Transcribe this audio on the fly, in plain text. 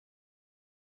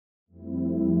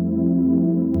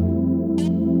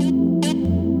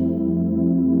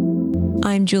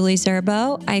I'm Julie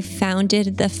Zerbo. I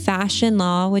founded The Fashion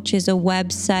Law, which is a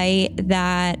website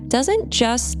that doesn't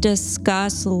just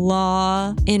discuss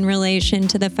law in relation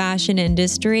to the fashion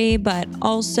industry, but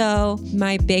also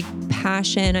my big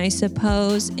passion, I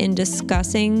suppose, in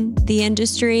discussing the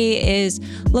industry is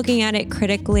looking at it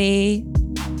critically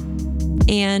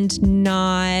and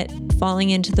not falling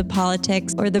into the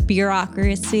politics or the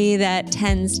bureaucracy that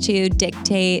tends to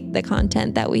dictate the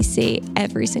content that we see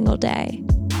every single day.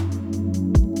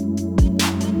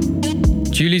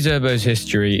 Julie Zerbo's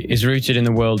history is rooted in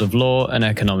the world of law and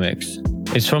economics.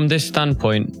 It's from this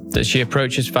standpoint that she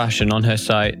approaches fashion on her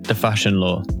site, The Fashion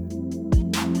Law.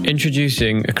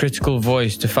 Introducing a critical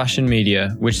voice to fashion media,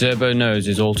 which Zerbo knows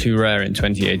is all too rare in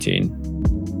 2018.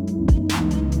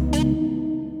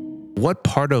 What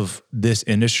part of this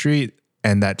industry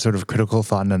and that sort of critical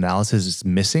thought and analysis is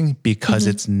missing because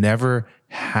it's never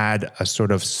had a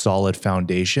sort of solid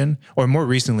foundation, or more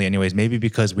recently anyways, maybe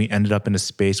because we ended up in a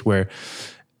space where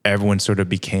everyone sort of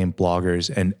became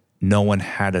bloggers and no one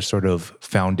had a sort of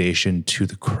foundation to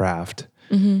the craft.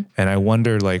 And I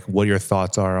wonder like what your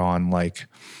thoughts are on like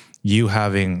you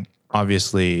having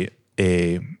obviously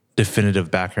a definitive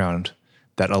background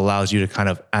that allows you to kind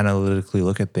of analytically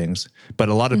look at things. But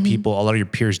a lot of people, a lot of your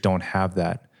peers don't have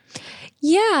that.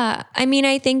 Yeah. I mean,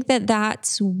 I think that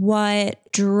that's what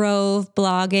drove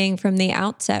blogging from the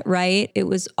outset, right? It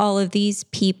was all of these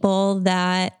people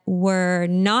that were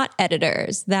not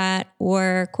editors, that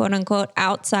were quote unquote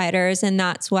outsiders. And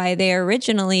that's why they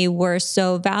originally were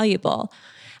so valuable.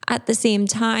 At the same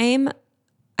time,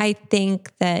 I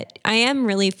think that I am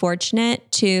really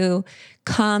fortunate to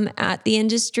come at the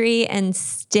industry and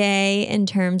stay in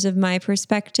terms of my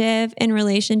perspective in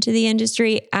relation to the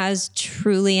industry as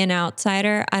truly an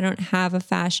outsider. I don't have a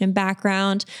fashion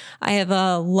background. I have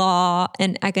a law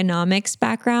and economics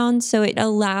background. So it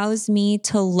allows me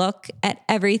to look at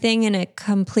everything in a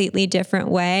completely different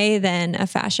way than a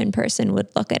fashion person would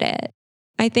look at it.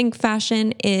 I think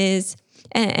fashion is,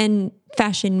 and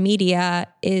fashion media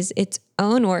is its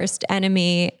own worst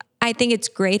enemy. I think it's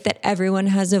great that everyone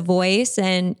has a voice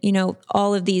and, you know,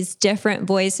 all of these different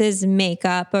voices make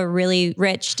up a really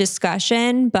rich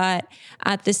discussion. But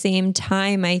at the same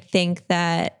time, I think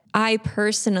that I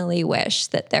personally wish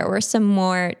that there were some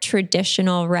more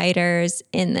traditional writers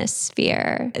in this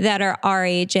sphere that are our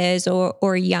ages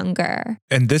or younger.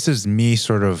 And this is me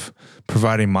sort of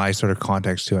providing my sort of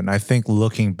context to it. And I think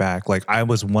looking back, like I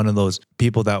was one of those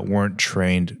people that weren't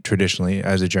trained traditionally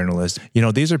as a journalist. You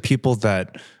know, these are people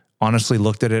that honestly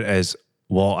looked at it as,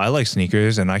 well, I like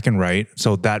sneakers and I can write.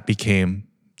 So that became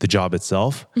the job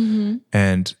itself.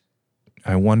 And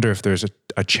I wonder if there's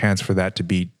a chance for that to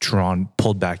be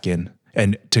pulled back in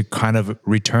and to kind of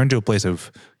return to a place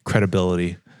of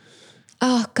credibility.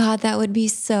 Oh God, that would be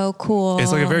so cool.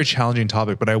 It's like a very challenging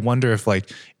topic, but I wonder if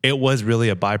like it was really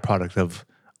a byproduct of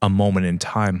a moment in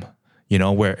time, you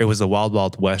know, where it was the wild,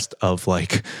 wild west of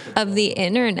like... of the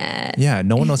internet. Yeah,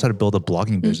 no one knows how to build a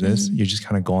blogging business. You just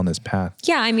kind of go on this path.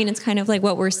 Yeah, I mean, it's kind of like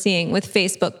what we're seeing with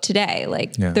Facebook today.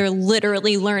 Like they're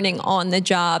literally learning on the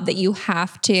job that you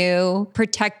have to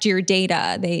protect your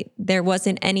data. There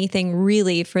wasn't anything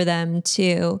really for them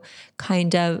to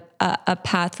kind of a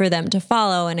path for them to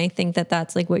follow. And I think that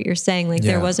that's like what you're saying. Like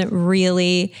there wasn't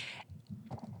really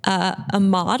a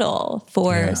model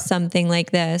for something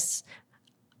like this.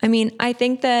 I mean, I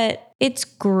think that it's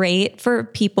great for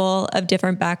people of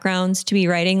different backgrounds to be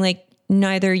writing. Like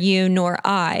neither you nor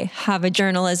I have a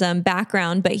journalism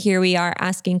background, but here we are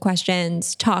asking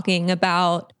questions, talking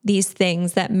about these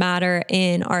things that matter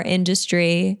in our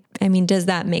industry. I mean, does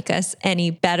that make us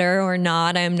any better or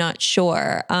not? I'm not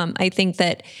sure. I think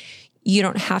that you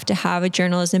don't have to have a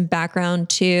journalism background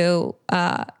to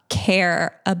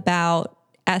care about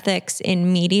ethics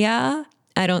in media.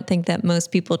 I don't think that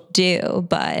most people do,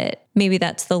 but maybe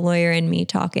that's the lawyer in me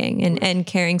talking and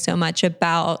caring so much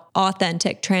about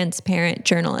authentic, transparent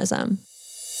journalism.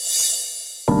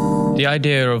 The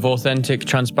idea of authentic,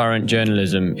 transparent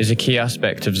journalism is a key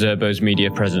aspect of Zerbo's media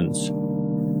presence.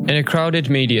 In a crowded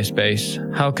media space,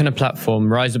 how can a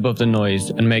platform rise above the noise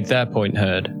and make their point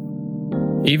heard?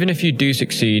 Even if you do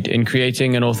succeed in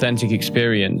creating an authentic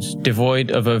experience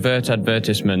devoid of overt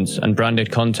advertisements and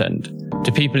branded content,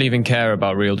 do people even care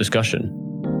about real discussion?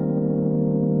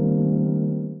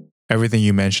 Everything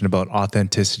you mentioned about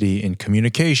authenticity in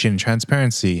communication,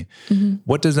 transparency,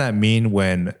 what does that mean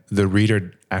when the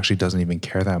reader actually doesn't even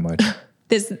care that much?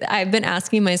 I've been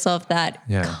asking myself that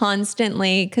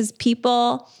constantly because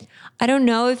people, I don't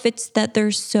know if it's that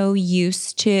they're so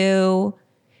used to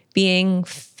being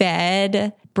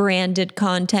fed branded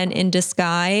content in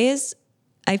disguise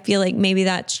I feel like maybe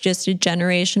that's just a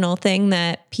generational thing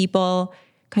that people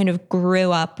kind of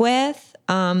grew up with.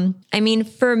 I mean,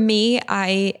 for me,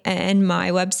 I and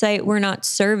my website, we're not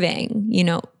serving,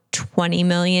 20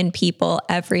 million people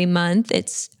every month.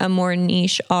 It's a more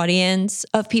niche audience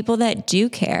of people that do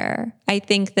care. I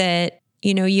think that,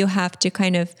 you have to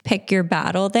kind of pick your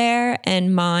battle there.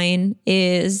 And mine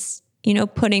is,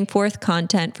 putting forth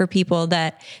content for people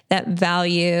that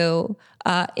value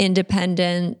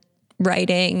independent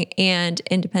writing and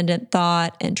independent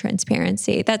thought and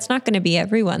transparency. That's not going to be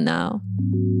everyone, though.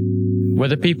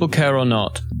 Whether people care or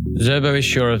not, Zerbo is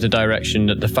sure of the direction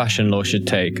that the fashion law should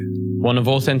take, one of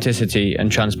authenticity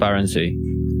and transparency.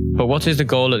 But what is the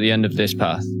goal at the end of this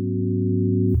path?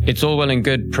 It's all well and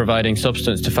good providing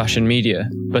substance to fashion media,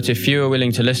 but if few are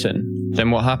willing to listen,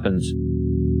 then what happens?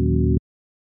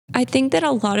 I think that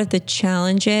a lot of the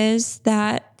challenges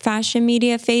that fashion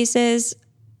media faces,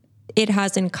 it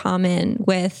has in common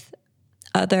with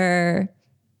other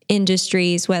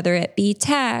industries, whether it be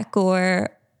tech or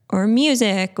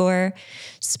music or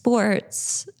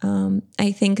sports.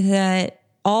 I think that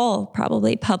all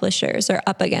probably publishers are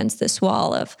up against this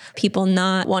wall of people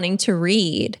not wanting to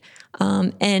read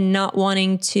and not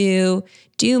wanting to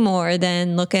do more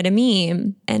than look at a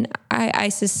meme. And I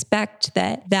suspect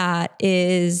that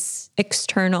is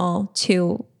external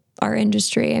to our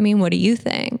industry. I mean, what do you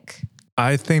think?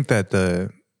 I think that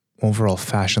the overall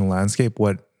fashion landscape,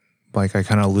 what like I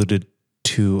kind of alluded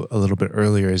to a little bit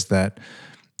earlier, is that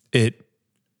it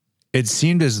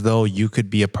seemed as though you could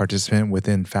be a participant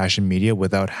within fashion media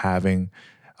without having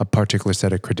a particular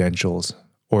set of credentials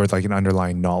or like an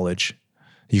underlying knowledge.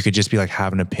 You could just be like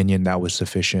have an opinion that was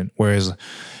sufficient. Whereas,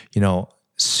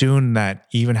 soon that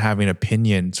even having an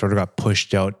opinion sort of got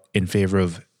pushed out in favor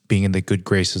of being in the good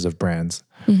graces of brands.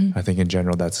 Mm-hmm. I think in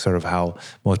general, that's sort of how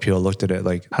most people looked at it.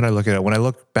 Like, how do I look at it? When I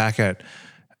look back at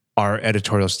our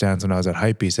editorial stance when I was at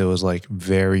Hypebeast, it was like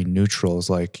very neutral. It's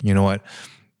like, you know what?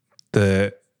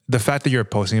 The fact that you're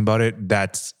posting about it,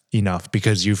 that's enough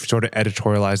because you've sort of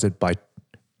editorialized it by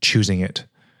choosing it.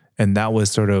 And that was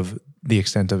sort of the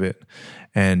extent of it.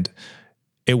 And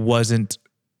it wasn't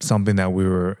something that we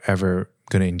were ever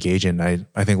going to engage in.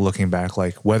 I think looking back,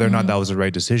 like whether or not that was the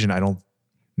right decision,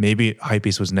 maybe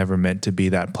Hypebeast was never meant to be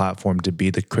that platform to be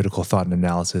the critical thought and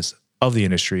analysis of the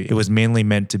industry. It was mainly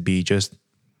meant to be just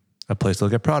a place to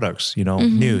look at products,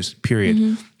 news, period.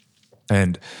 Mm-hmm.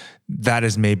 And that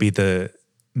is maybe there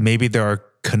are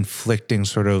conflicting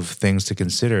sort of things to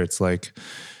consider. It's like,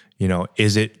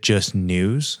 is it just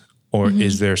news or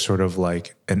is there sort of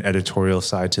like an editorial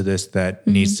side to this that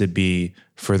needs to be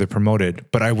further promoted?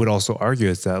 But I would also argue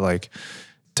is that like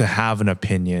to have an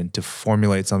opinion, to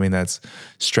formulate something that's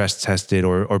stress tested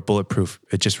or bulletproof,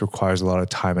 it just requires a lot of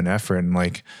time and effort. And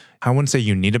like, I wouldn't say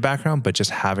you need a background, but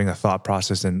just having a thought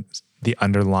process and the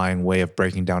underlying way of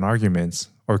breaking down arguments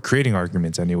or creating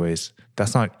arguments anyways,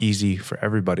 that's not easy for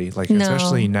everybody. Like,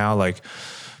 especially now, like,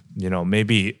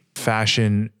 maybe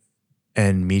fashion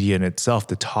and media in itself,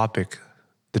 the topics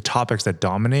that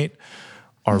dominate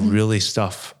are really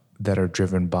stuff that are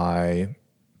driven by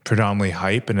predominantly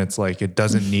hype. And it's like, it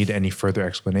doesn't need any further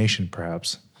explanation,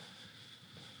 perhaps.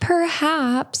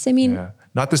 Perhaps. I mean,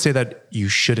 not to say that you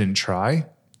shouldn't try,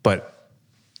 but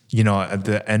at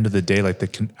the end of the day, like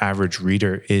the average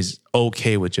reader is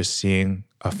okay with just seeing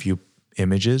a few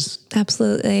images.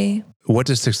 Absolutely. What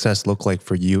does success look like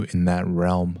for you in that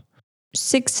realm?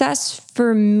 Success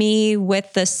for me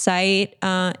with the site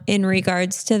in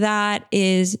regards to that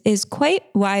is quite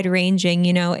wide ranging.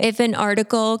 If an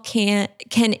article can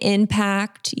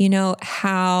impact,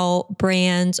 how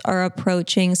brands are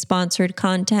approaching sponsored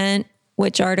content,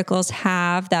 which articles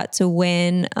have, that's a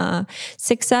win.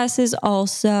 Success is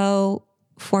also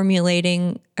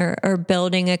formulating or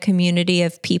building a community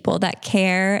of people that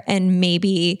care and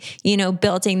maybe,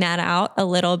 building that out a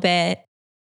little bit.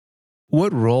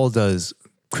 What role does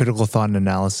critical thought and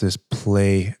analysis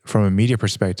play from a media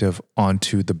perspective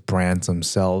onto the brands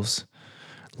themselves?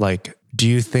 Like, do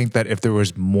you think that if there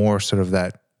was more sort of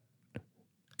that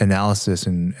analysis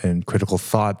and critical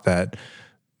thought, that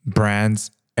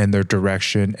brands and their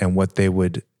direction and what they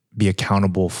would be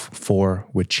accountable for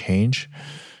would change?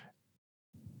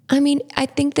 I mean, I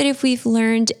think that if we've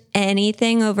learned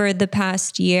anything over the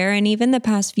past year and even the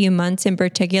past few months in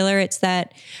particular, it's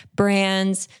that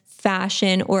brands,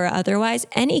 fashion or otherwise,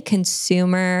 any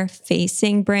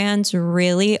consumer-facing brands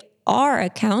really are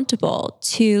accountable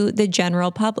to the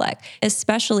general public,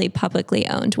 especially publicly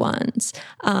owned ones,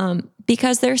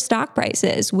 because their stock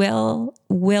prices will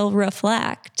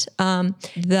reflect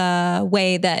the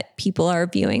way that people are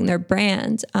viewing their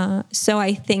brands. So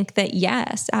I think that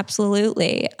yes,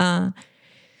 absolutely.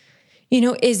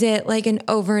 Is it like an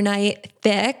overnight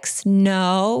fix?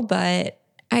 No, but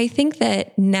I think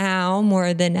that now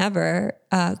more than ever,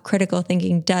 critical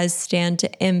thinking does stand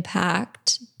to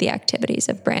impact the activities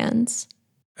of brands.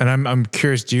 And I'm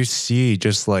curious, do you see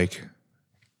just like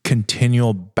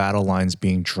continual battle lines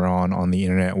being drawn on the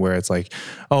internet where it's like,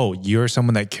 oh, you're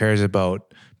someone that cares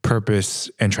about purpose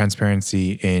and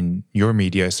transparency in your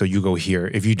media, so you go here.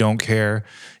 If you don't care,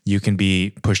 you can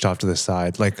be pushed off to the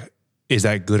side. Like, is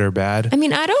that good or bad? I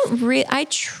mean, I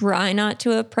try not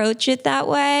to approach it that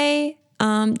way.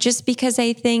 Just because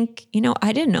I think,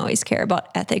 I didn't always care about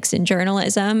ethics in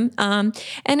journalism. And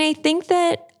I think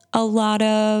that a lot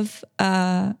of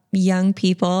young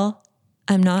people,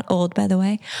 I'm not old, by the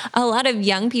way, a lot of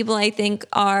young people, I think,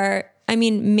 are,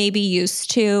 maybe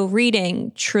used to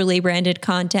reading truly branded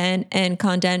content and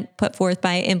content put forth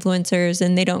by influencers,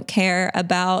 and they don't care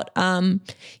about,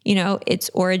 its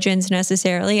origins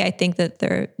necessarily. I think that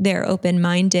they're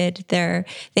open-minded. They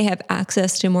have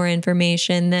access to more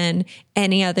information than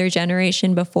any other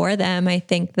generation before them. I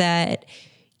think that,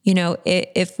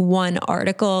 if one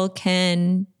article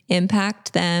can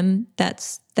impact them,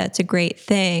 that's a great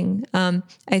thing.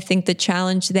 I think the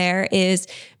challenge there is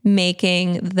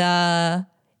making the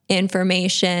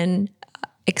information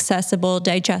accessible,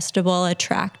 digestible,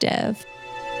 attractive.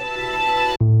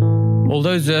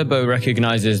 Although Zerbo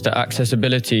recognizes that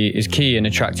accessibility is key in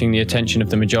attracting the attention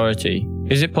of the majority,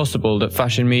 is it possible that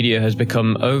fashion media has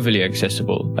become overly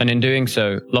accessible and in doing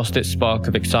so lost its spark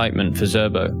of excitement for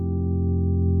Zerbo?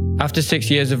 After 6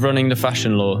 years of running the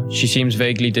fashion law, she seems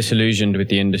vaguely disillusioned with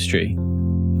the industry.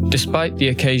 Despite the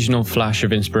occasional flash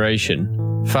of inspiration,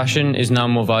 fashion is now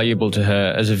more valuable to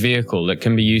her as a vehicle that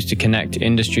can be used to connect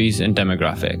industries and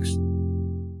demographics.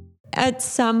 At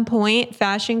some point,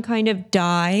 fashion kind of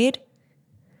died,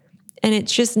 and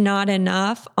it's just not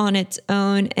enough on its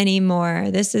own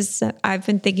anymore. I've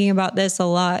been thinking about this a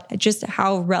lot, just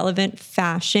how relevant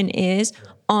fashion is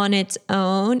on its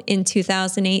own in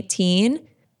 2018.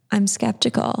 I'm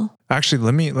skeptical. Actually,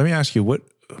 let me ask you, what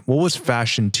was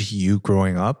fashion to you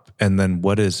growing up? And then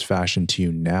what is fashion to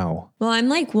you now? Well, I'm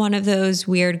like one of those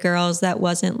weird girls that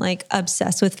wasn't like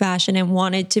obsessed with fashion and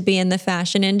wanted to be in the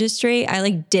fashion industry. I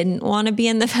didn't want to be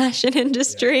in the fashion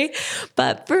industry. Yeah.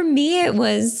 But for me, it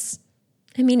was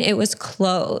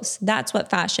clothes. That's what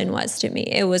fashion was to me.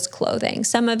 It was clothing.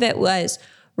 Some of it was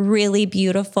really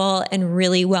beautiful and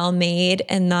really well made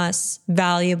and thus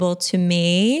valuable to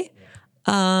me.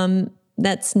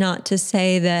 That's not to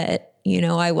say that,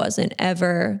 I wasn't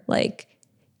ever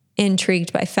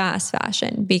intrigued by fast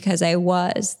fashion, because I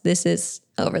was. This is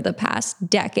over the past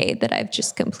decade that I've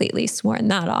just completely sworn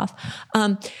that off.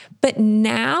 But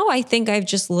now I think I've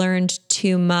just learned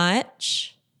too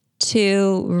much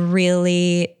to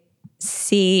really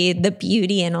see the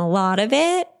beauty in a lot of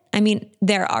it.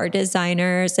 There are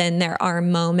designers and there are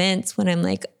moments when I'm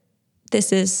like,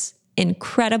 this is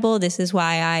incredible. This is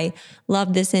why I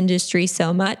love this industry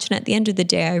so much. And at the end of the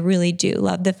day, I really do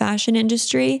love the fashion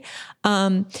industry.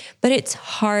 But it's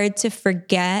hard to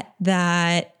forget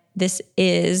that this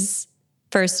is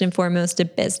first and foremost a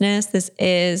business. This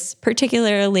is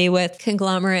particularly with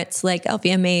conglomerates like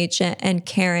LVMH and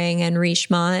Kering and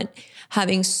Richemont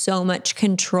having so much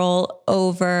control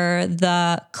over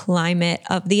the climate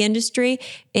of the industry.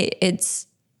 It's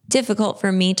difficult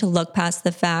for me to look past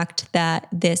the fact that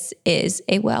this is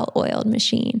a well-oiled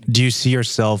machine. Do you see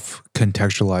yourself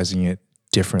contextualizing it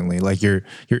differently? Like your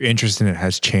interest in it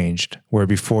has changed, where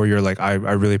before you're like, I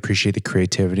really appreciate the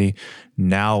creativity.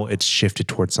 Now it's shifted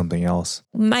towards something else.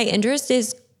 My interest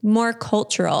is more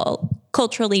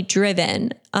culturally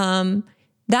driven.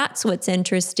 That's what's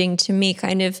interesting to me,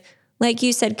 kind of, like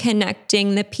you said,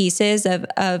 connecting the pieces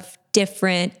of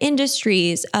different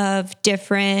industries, of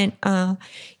different,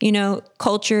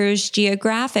 cultures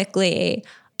geographically,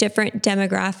 different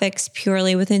demographics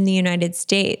purely within the United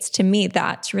States. To me,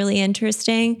 that's really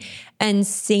interesting. And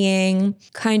seeing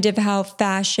kind of how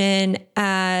fashion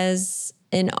as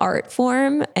an art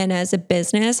form and as a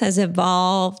business has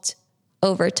evolved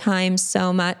over time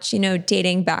so much,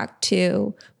 dating back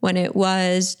to when it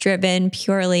was driven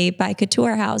purely by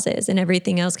couture houses and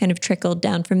everything else kind of trickled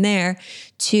down from there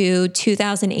to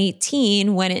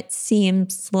 2018, when it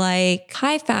seems like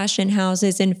high fashion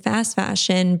houses and fast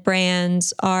fashion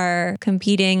brands are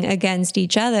competing against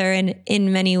each other and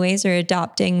in many ways are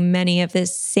adopting many of the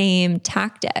same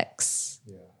tactics.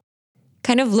 Yeah.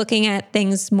 Kind of looking at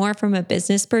things more from a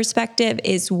business perspective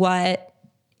is what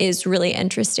is really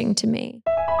interesting to me.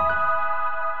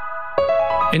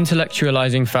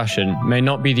 Intellectualizing fashion may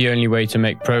not be the only way to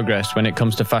make progress when it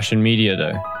comes to fashion media,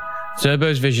 though.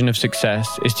 Zerbo's vision of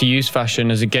success is to use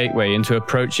fashion as a gateway into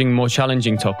approaching more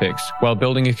challenging topics while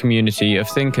building a community of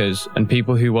thinkers and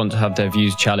people who want to have their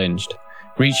views challenged.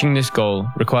 Reaching this goal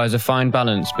requires a fine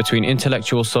balance between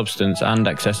intellectual substance and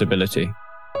accessibility.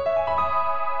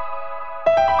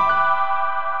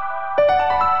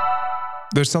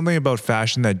 There's something about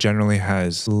fashion that generally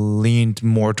has leaned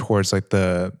more towards like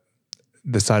the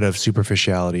side of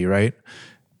superficiality, right?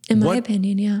 In my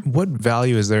opinion, yeah. What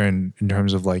value is there in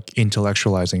terms of like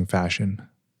intellectualizing fashion?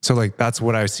 So like that's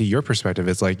what I see your perspective.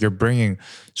 It's like you're bringing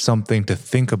something to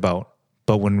think about,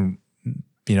 but when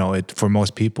for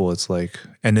most people it's like,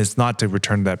 and it's not to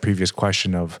return to that previous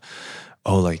question of,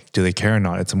 oh, like do they care or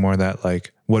not? It's more that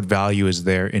like what value is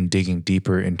there in digging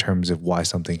deeper in terms of why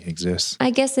something exists? I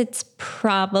guess it's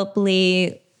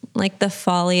probably like the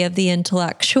folly of the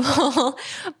intellectual.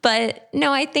 But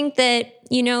no, I think that,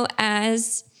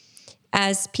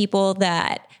 as people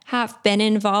that have been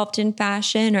involved in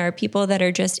fashion or people that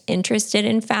are just interested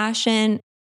in fashion,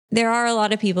 there are a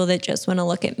lot of people that just want to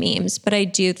look at memes. But I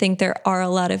do think there are a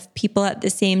lot of people at the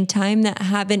same time that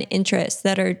have an interest,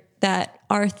 that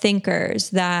are thinkers,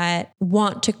 that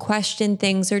want to question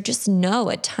things or just know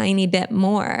a tiny bit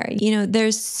more.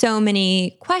 There's so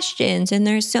many questions and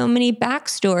there's so many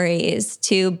backstories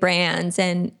to brands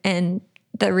and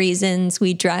the reasons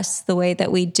we dress the way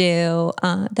that we do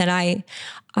that I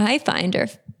find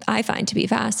to be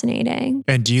fascinating.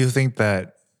 And do you think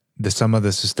that some of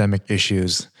the systemic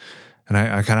issues, and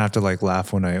I kind of have to like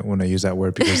laugh when I use that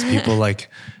word, because people like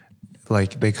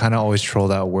they kind of always troll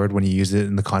that word when you use it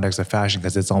in the context of fashion,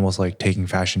 because it's almost like taking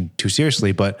fashion too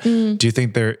seriously. But do you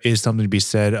think there is something to be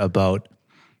said about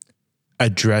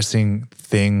addressing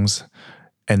things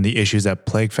and the issues that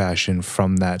plague fashion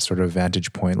from that sort of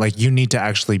vantage point? Like you need to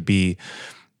actually be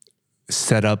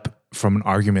set up from an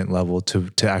argument level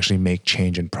to actually make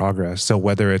change and progress. So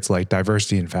whether it's like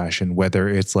diversity in fashion, whether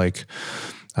it's like,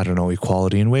 I don't know,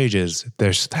 equality in wages,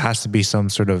 there has to be some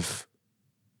sort of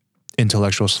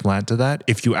intellectual slant to that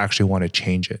if you actually want to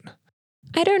change it.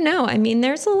 I don't know. I mean,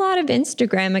 there's a lot of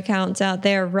Instagram accounts out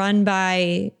there run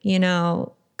by,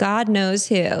 God knows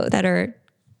who, that are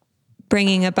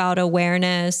bringing about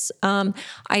awareness.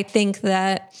 I think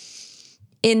that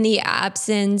in the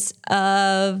absence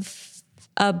of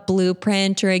a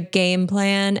blueprint or a game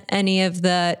plan, any of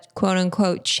the quote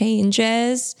unquote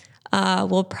changes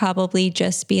will probably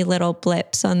just be little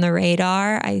blips on the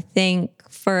radar. I think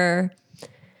for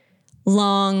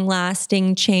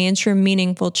long-lasting change, for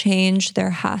meaningful change, there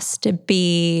has to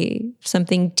be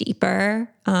something deeper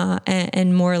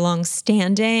and more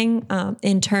long-standing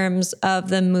in terms of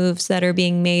the moves that are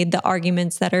being made, the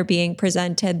arguments that are being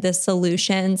presented, the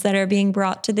solutions that are being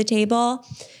brought to the table.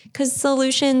 Because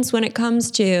solutions when it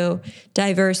comes to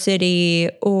diversity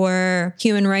or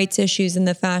human rights issues in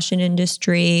the fashion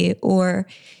industry, or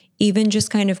even just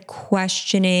kind of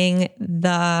questioning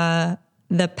the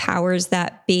powers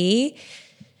that be,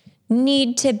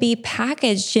 need to be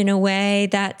packaged in a way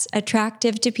that's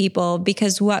attractive to people,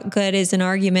 because what good is an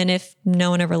argument if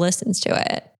no one ever listens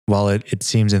to it? While it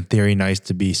seems in theory nice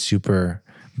to be super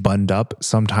buttoned up,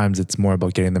 sometimes it's more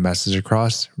about getting the message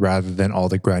across rather than all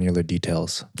the granular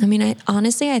details. I mean, I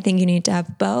think you need to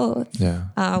have both,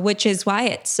 yeah. Which is why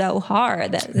it's so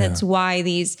hard. That's why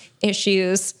these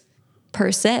issues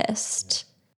persist.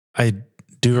 I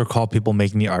do recall people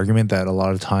making the argument that a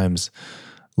lot of times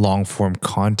long form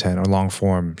content or long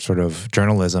form sort of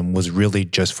journalism was really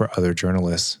just for other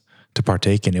journalists to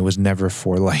partake in. It was never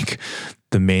for like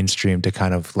the mainstream to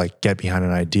kind of like get behind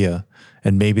an idea.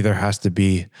 And maybe there has to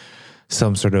be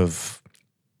some sort of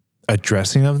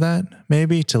addressing of that,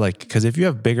 maybe, to like, because if you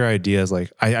have bigger ideas,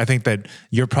 like I think that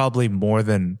you're probably more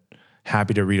than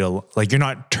happy to read you're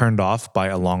not turned off by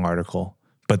a long article,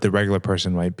 but the regular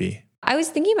person might be. I was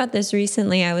thinking about this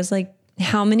recently. I was like,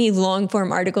 how many long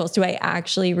form articles do I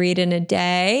actually read in a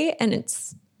day? And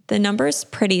the number is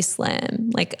pretty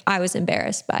slim. Like I was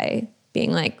embarrassed by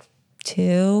being like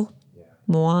 2,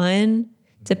 1,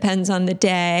 depends on the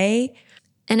day.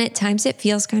 And at times it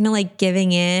feels kind of like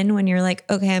giving in when you're like,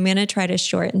 okay, I'm going to try to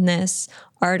shorten this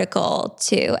article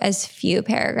to as few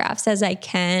paragraphs as I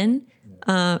can.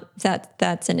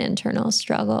 That's an internal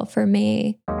struggle for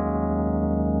me.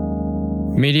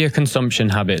 Media consumption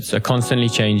habits are constantly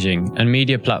changing, and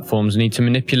media platforms need to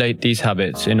manipulate these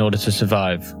habits in order to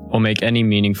survive or make any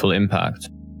meaningful impact.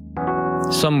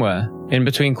 Somewhere in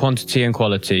between quantity and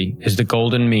quality is the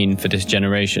golden mean for this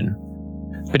generation.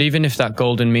 But even if that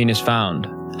golden mean is found,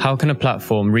 how can a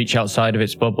platform reach outside of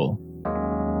its bubble?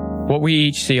 What we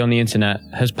each see on the internet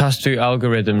has passed through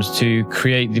algorithms to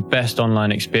create the best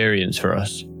online experience for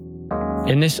us.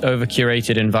 In this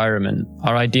over-curated environment,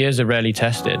 our ideas are rarely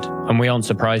tested, and we aren't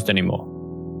surprised anymore.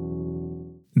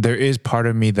 There is part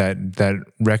of me that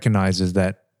recognizes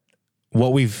that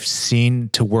what we've seen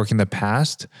to work in the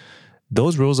past,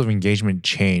 those rules of engagement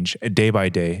change day by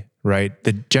day, right?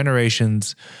 The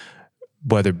generations,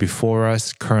 whether before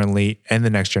us, currently, and the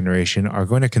next generation, are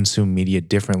going to consume media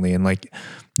differently. And like,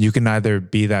 you can either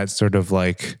be that sort of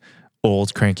like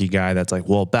old cranky guy that's like,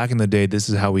 well, back in the day, this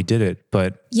is how we did it.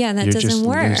 But yeah, that doesn't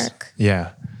work.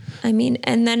 Yeah. I mean,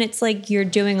 and then it's like you're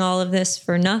doing all of this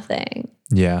for nothing.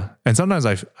 Yeah. And sometimes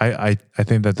I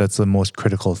think that that's the most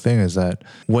critical thing, is that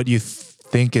what you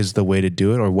think is the way to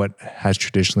do it, or what has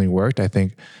traditionally worked, I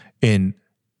think in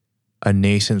a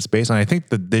nascent space, and I think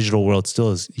the digital world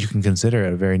still is, you can consider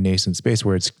it a very nascent space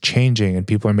where it's changing and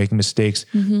people are making mistakes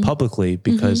publicly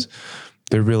because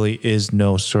there really is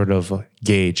no sort of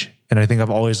gauge. And I think I've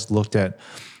always looked at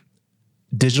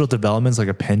digital developments like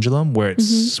a pendulum, where it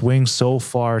swings so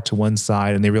far to one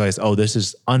side and they realize, oh, this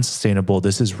is unsustainable,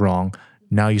 this is wrong.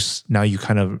 Now you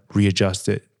kind of readjust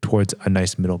it towards a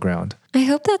nice middle ground. I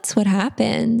hope that's what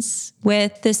happens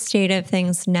with the state of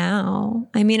things now.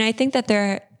 I mean, I think that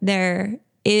there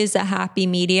is a happy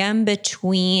medium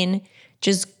between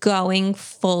just going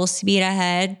full speed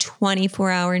ahead,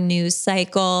 24-hour news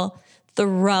cycle,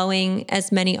 throwing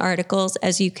as many articles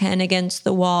as you can against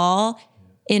the wall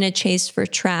in a chase for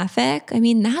traffic. I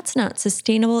mean, that's not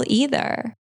sustainable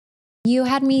either. You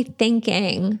had me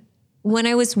thinking, when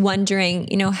I was wondering,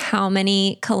 how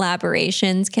many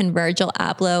collaborations can Virgil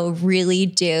Abloh really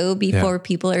do before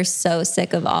people are so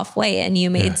sick of Off-White? And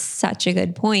you made such a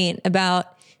good point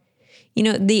about,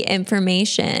 the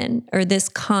information or this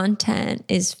content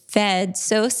is fed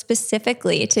so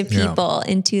specifically to people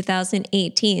in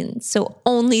 2018. So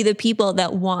only the people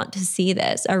that want to see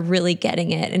this are really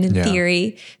getting it. And in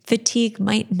theory, fatigue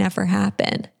might never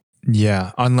happen.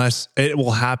 Yeah, unless it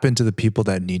will happen to the people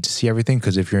that need to see everything.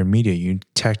 Because if you're in media, you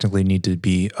technically need to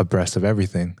be abreast of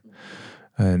everything.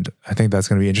 And I think that's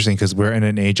going to be interesting, because we're in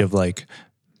an age of like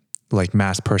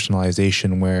mass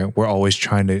personalization, where we're always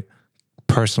trying to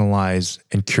personalize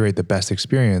and curate the best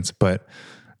experience. But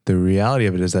the reality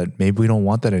of it is that maybe we don't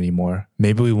want that anymore.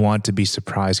 Maybe we want to be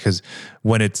surprised, because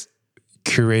when it's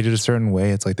curated a certain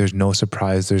way, it's like there's no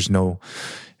surprise, there's no,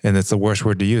 and it's the worst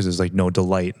word to use, is like no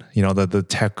delight.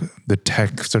 The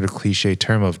tech sort of cliche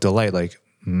term of delight, like,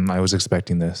 I was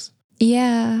expecting this.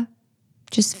 Yeah.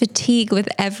 Just fatigue with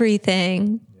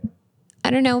everything. I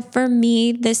don't know. For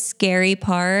me, the scary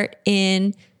part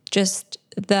in just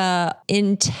the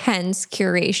intense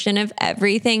curation of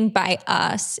everything by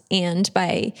us and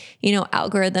by,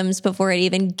 algorithms before it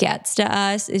even gets to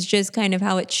us is just kind of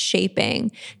how it's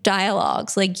shaping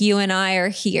dialogues. Like, you and I are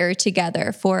here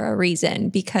together for a reason,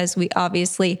 because we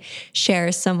obviously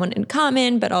share someone in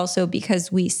common, but also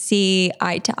because we see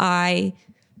eye to eye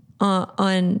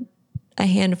on a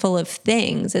handful of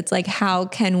things. It's like, how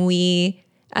can we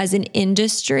as an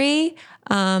industry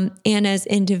and as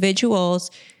individuals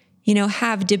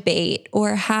have debate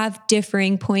or have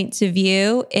differing points of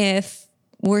view if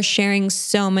we're sharing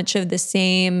so much of the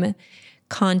same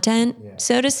content,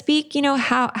 so to speak?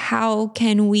 How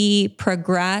can we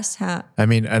progress? I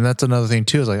mean, and that's another thing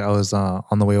too, is like, I was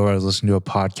on the way over, I was listening to a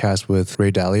podcast with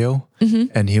Ray Dalio,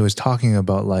 and he was talking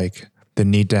about like the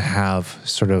need to have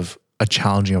sort of a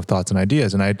challenging of thoughts and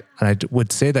ideas. And I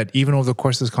would say that even over the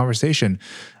course of this conversation,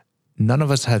 none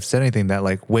of us have said anything that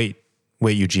like, wait,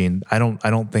 Eugene, I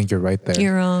don't think you're right there.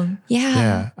 You're wrong. Yeah.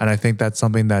 Yeah. And I think that's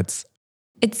something it's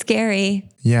scary.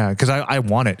 Yeah. Because I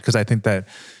want it. Because I think that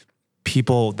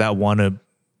people that want to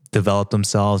develop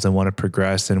themselves and want to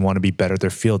progress and want to be better at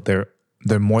their field, they're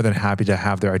more than happy to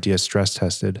have their ideas stress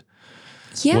tested.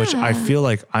 Yeah. Which I feel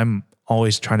like I'm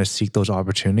always trying to seek those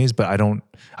opportunities, but I don't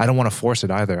want to force it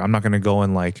either. I'm not going to go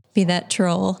and like be that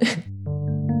troll.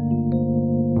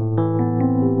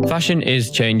 Fashion is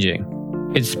changing.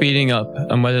 It's speeding up,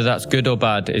 and whether that's good or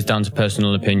bad is down to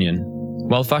personal opinion.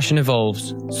 While fashion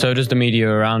evolves, so does the media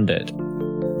around it.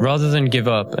 Rather than give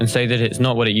up and say that it's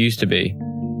not what it used to be,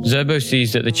 Zerbo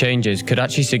sees that the changes could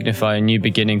actually signify a new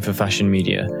beginning for fashion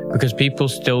media, because people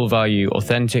still value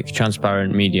authentic,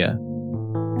 transparent media.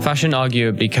 Fashion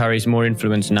arguably carries more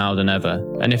influence now than ever,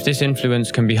 and if this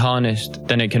influence can be harnessed,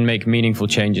 then it can make meaningful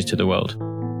changes to the world.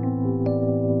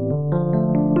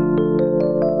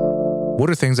 What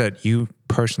are things that you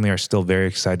personally are still very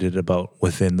excited about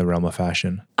within the realm of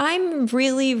fashion? I'm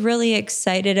really, really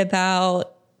excited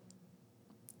about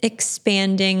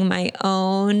expanding my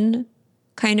own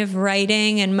kind of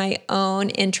writing and my own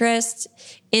interest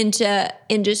into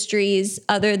industries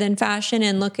other than fashion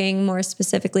and looking more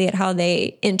specifically at how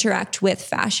they interact with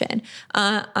fashion.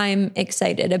 I'm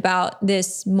excited about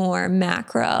this more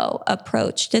macro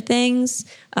approach to things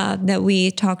that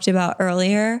we talked about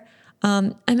earlier.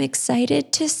 I'm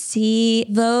excited to see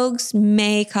Vogue's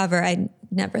May cover. I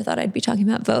never thought I'd be talking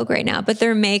about Vogue right now, but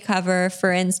their May cover,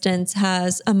 for instance,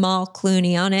 has Amal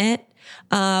Clooney on it,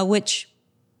 which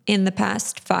in the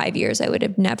past 5 years I would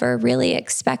have never really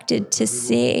expected to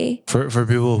see. For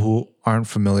people who aren't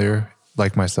familiar,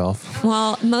 like myself.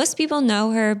 Well, most people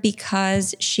know her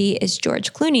because she is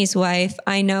George Clooney's wife.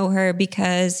 I know her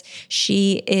because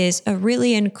she is a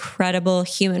really incredible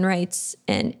human rights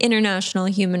and international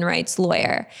human rights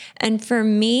lawyer. And for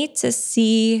me to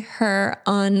see her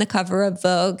on the cover of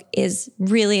Vogue is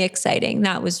really exciting.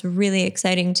 That was really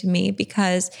exciting to me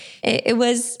because it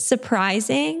was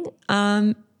surprising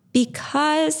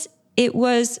because it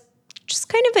was just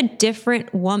kind of a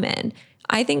different woman.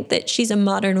 I think that she's a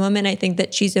modern woman. I think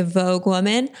that she's a Vogue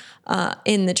woman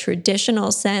in the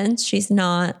traditional sense. She's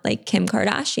not like Kim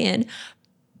Kardashian.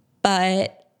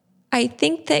 But I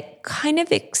think that kind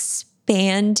of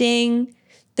expanding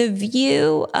the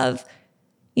view of,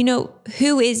 you know,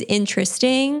 who is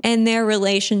interesting and their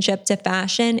relationship to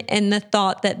fashion and the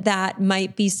thought that that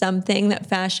might be something that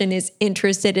fashion is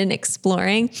interested in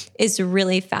exploring is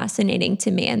really fascinating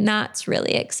to me. And that's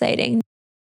really exciting.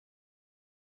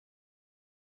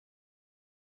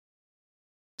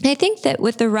 I think that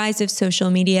with the rise of social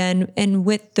media and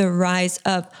with the rise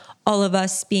of all of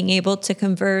us being able to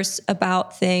converse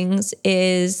about things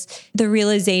is the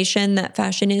realization that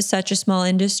fashion is such a small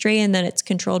industry and that it's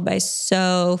controlled by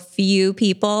so few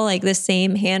people. Like the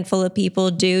same handful of people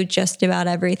do just about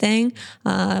everything,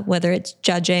 whether it's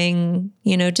judging,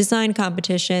 you know, design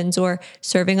competitions or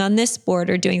serving on this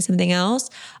board or doing something else.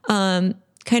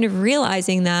 Kind of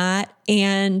realizing that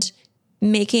and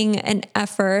making an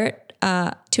effort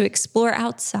to explore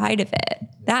outside of it.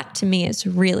 That to me is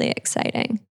really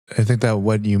exciting. I think that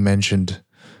what you mentioned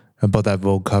about that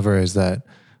Vogue cover is that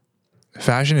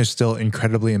fashion is still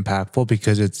incredibly impactful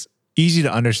because it's easy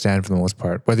to understand for the most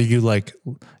part. Whether you like,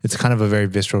 it's kind of a very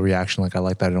visceral reaction, like I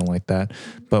like that, I don't like that.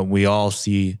 But we all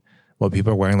see what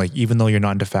people are wearing. Like even though you're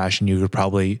not into fashion, you could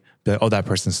probably be like, oh, that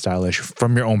person's stylish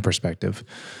from your own perspective.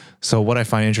 So what I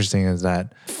find interesting is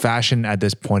that fashion at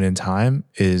this point in time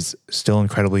is still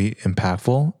incredibly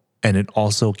impactful, and it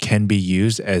also can be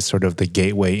used as sort of the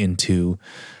gateway into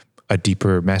a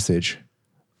deeper message,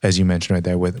 as you mentioned right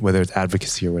there, with whether it's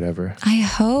advocacy or whatever. I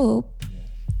hope.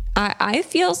 I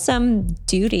feel some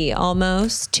duty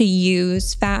almost to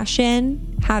use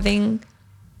fashion, having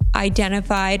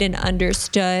identified and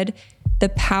understood the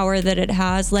power that it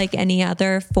has, like any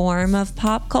other form of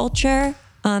pop culture.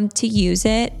 To use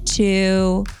it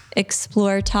to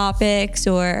explore topics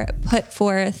or put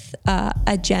forth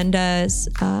agendas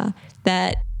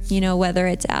that, you know, whether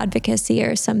it's advocacy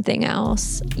or something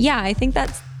else. Yeah, I think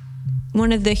that's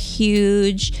one of the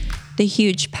huge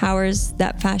powers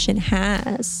that fashion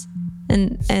has.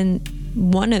 And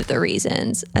one of the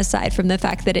reasons, aside from the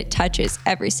fact that it touches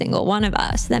every single one of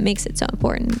us, that makes it so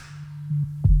important.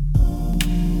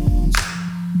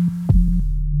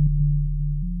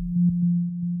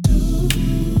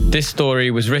 This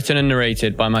story was written and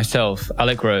narrated by myself,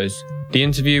 Alec Rose. The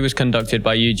interview was conducted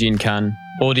by Eugene Kan.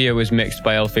 Audio was mixed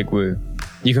by Elphig Wu.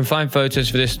 You can find photos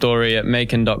for this story at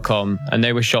Macon.com, and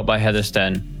they were shot by Heather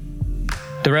Sten.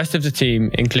 The rest of the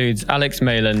team includes Alex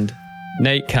Mayland,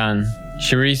 Nate Kan,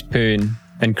 Cherise Poon,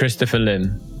 and Christopher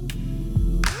Lim.